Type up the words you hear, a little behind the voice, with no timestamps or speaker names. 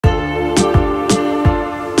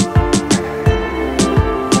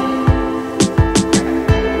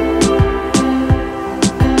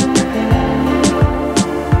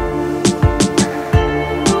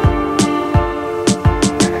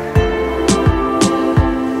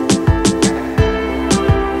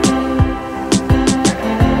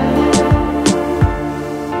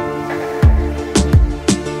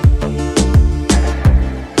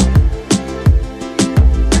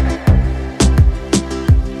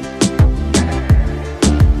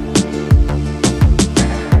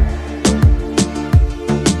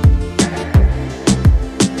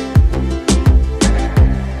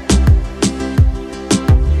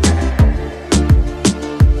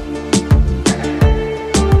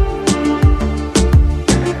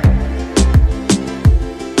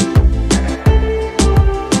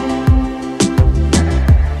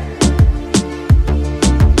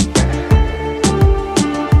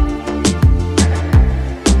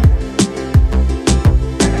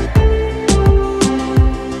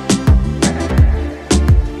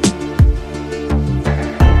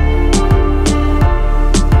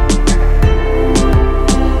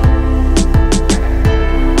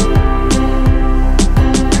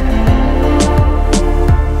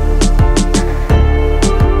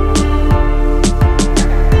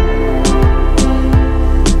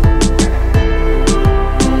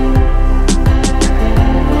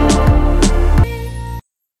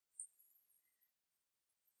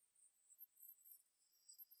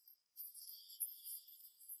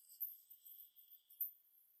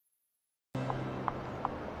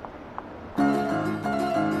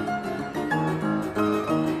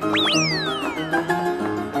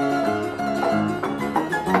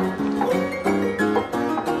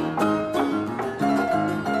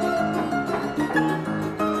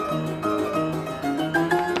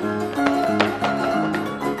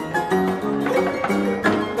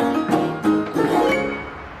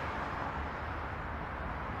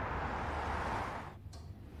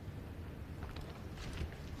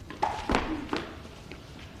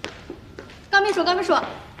说。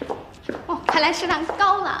哦，快来吃蛋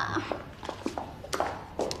糕了。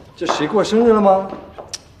这谁过生日了吗？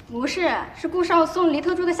不是，是顾少送黎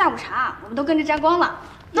特猪的下午茶，我们都跟着沾光了。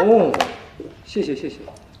哦，谢谢谢谢。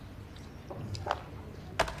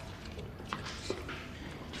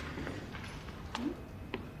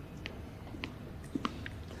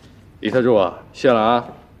李特助啊，谢了啊。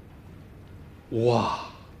哇，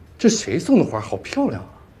这谁送的花？好漂亮啊！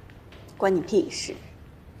关你屁事！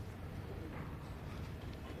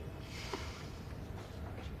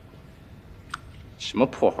什么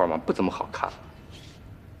破花嘛，不怎么好看。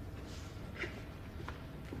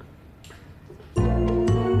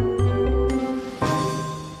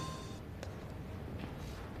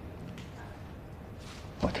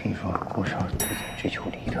我听说顾少最近追求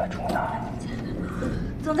李特助呢。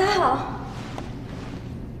总裁好。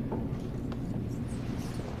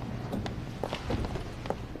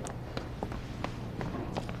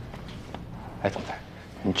哎，总裁，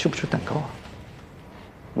你吃不吃蛋糕啊？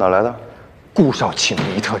哪来的？顾少请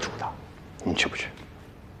黎特助的，你吃不吃？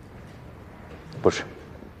不是。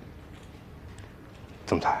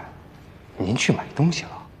总裁，您去买东西了，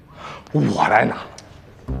我来拿。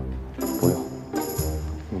不用。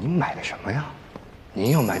您买的什么呀？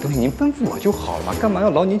您要买东西，您吩咐我就好了嘛，干嘛要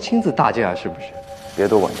劳您亲自搭建啊？是不是？别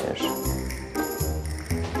多管闲事。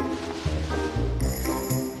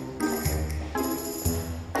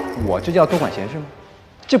我这叫多管闲事吗？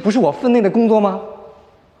这不是我分内的工作吗？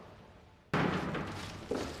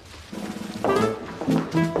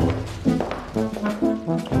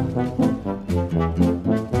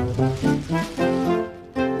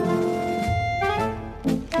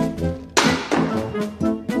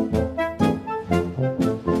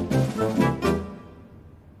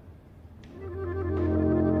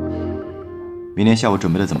明天下午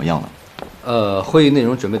准备的怎么样了？会议内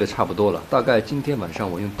容准备的差不多了，大概今天晚上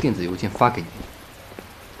我用电子邮件发给你。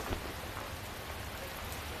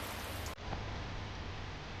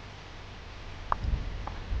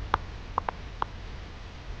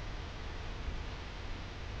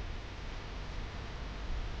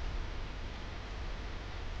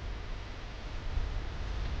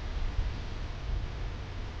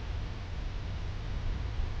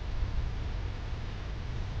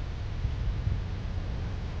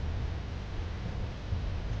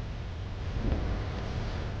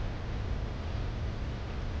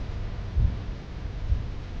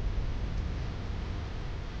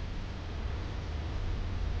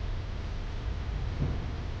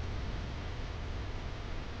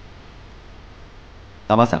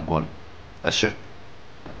打把伞过来。是。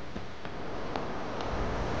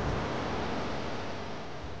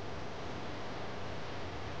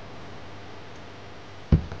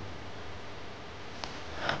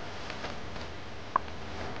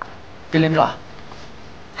别淋着。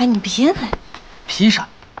哎，你别来。披上，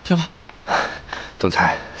听了。总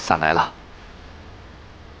裁，伞来了。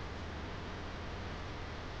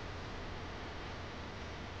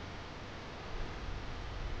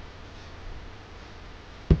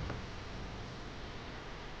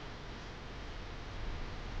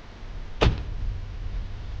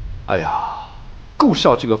哎呀，顾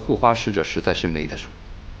少这个护花使者实在是没得说。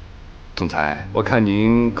总裁，我看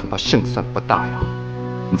您恐怕胜算不大呀。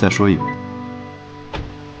你再说一遍。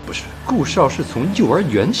不是，顾少是从幼儿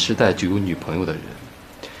园时代就有女朋友的人，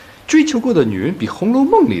追求过的女人比《红楼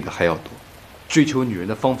梦》里的还要多，追求女人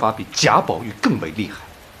的方法比贾宝玉更为厉害。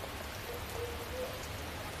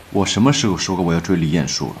我什么时候说过我要追李艳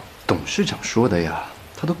淑了？董事长说的呀，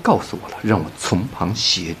他都告诉我了，让我从旁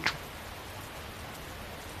协助。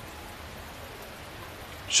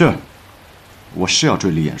是，我是要追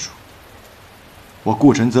李艳淑。我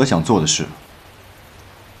顾承泽想做的事，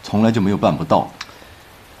从来就没有办不到。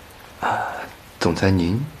总裁，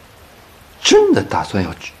您真的打算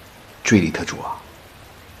要追李特助啊？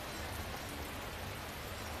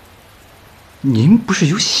您不是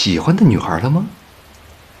有喜欢的女孩了吗？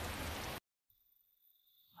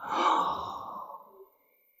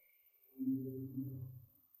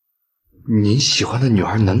您喜欢的女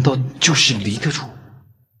孩难道就是黎特助？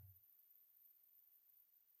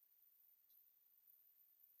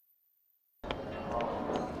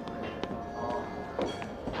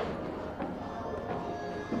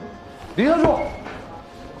黎特助，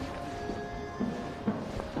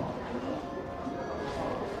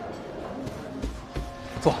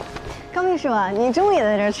坐。高秘书，你中午也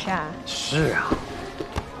在这儿吃啊？是啊。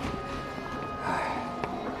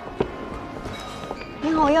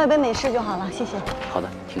你好，我要一杯美式就好了，谢谢。好的，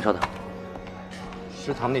请稍等。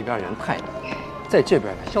食堂那边人太多，在这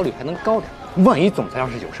边呢效率还能高点。万一总裁要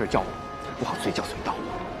是有事叫我，不好随叫随到。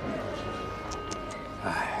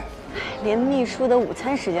哎，连秘书的午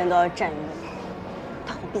餐时间都要占用，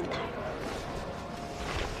他好变态。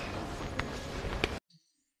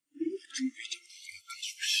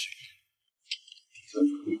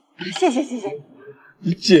谢谢谢谢，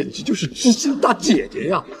你简直就是知心大姐姐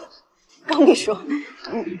呀！高秘书，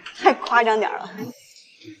太夸张点了。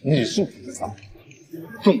你是不知道，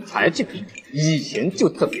总裁这个人以前就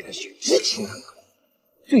特别的血知情很高，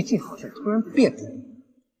最近好像突然变了，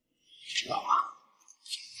知道吗？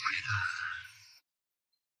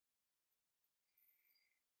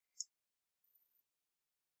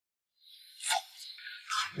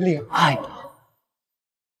谈恋爱了。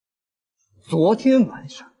昨天晚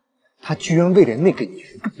上，他居然为了那个女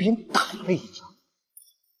人跟别人打了一架。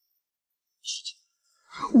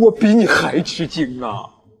我比你还吃惊啊！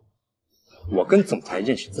我跟总裁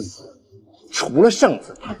认识这么久，除了上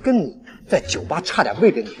次他跟你在酒吧差点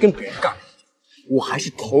为了你跟别人干，我还是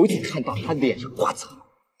头一次看到他脸上挂彩。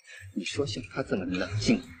你说像他这么冷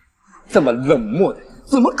静、这么冷漠的人，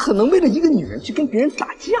怎么可能为了一个女人去跟别人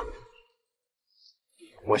打架？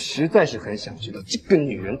我实在是很想知道这个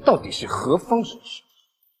女人到底是何方神圣。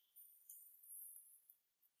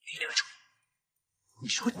李德忠，你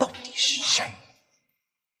说到底是谁？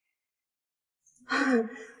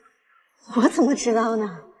我怎么知道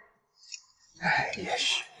呢？哎，也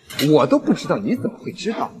是，我都不知道你怎么会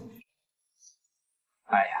知道。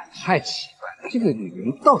哎呀，太奇怪了，这个女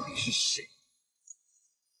人到底是谁？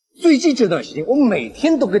最近这段时间，我每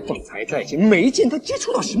天都跟总裁在一起，没见他接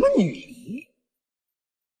触到什么女人。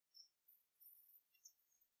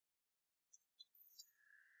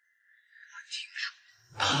听说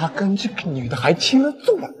他跟这个女的还亲了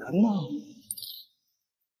嘴了呢。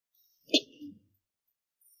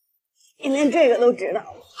你连这个都知道？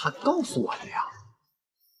他告诉我的呀。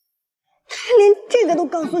他连这个都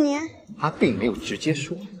告诉你？他并没有直接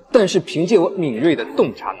说，但是凭借我敏锐的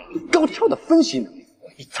洞察能力、高超的分析能力，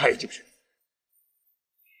我一猜就是。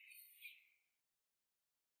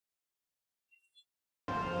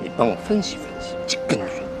你帮我分析分析，这个女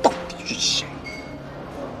人到底是谁？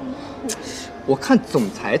我看总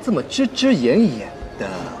裁这么遮遮掩掩的，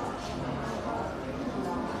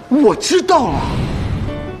我知道了。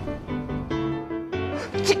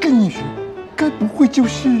这个女人该不会就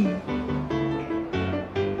是一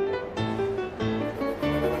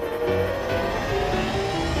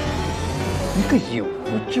个有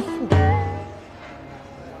夫之妇？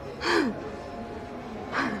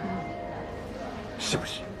是不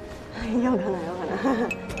是？有可能，有可能。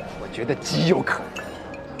我觉得极有可能。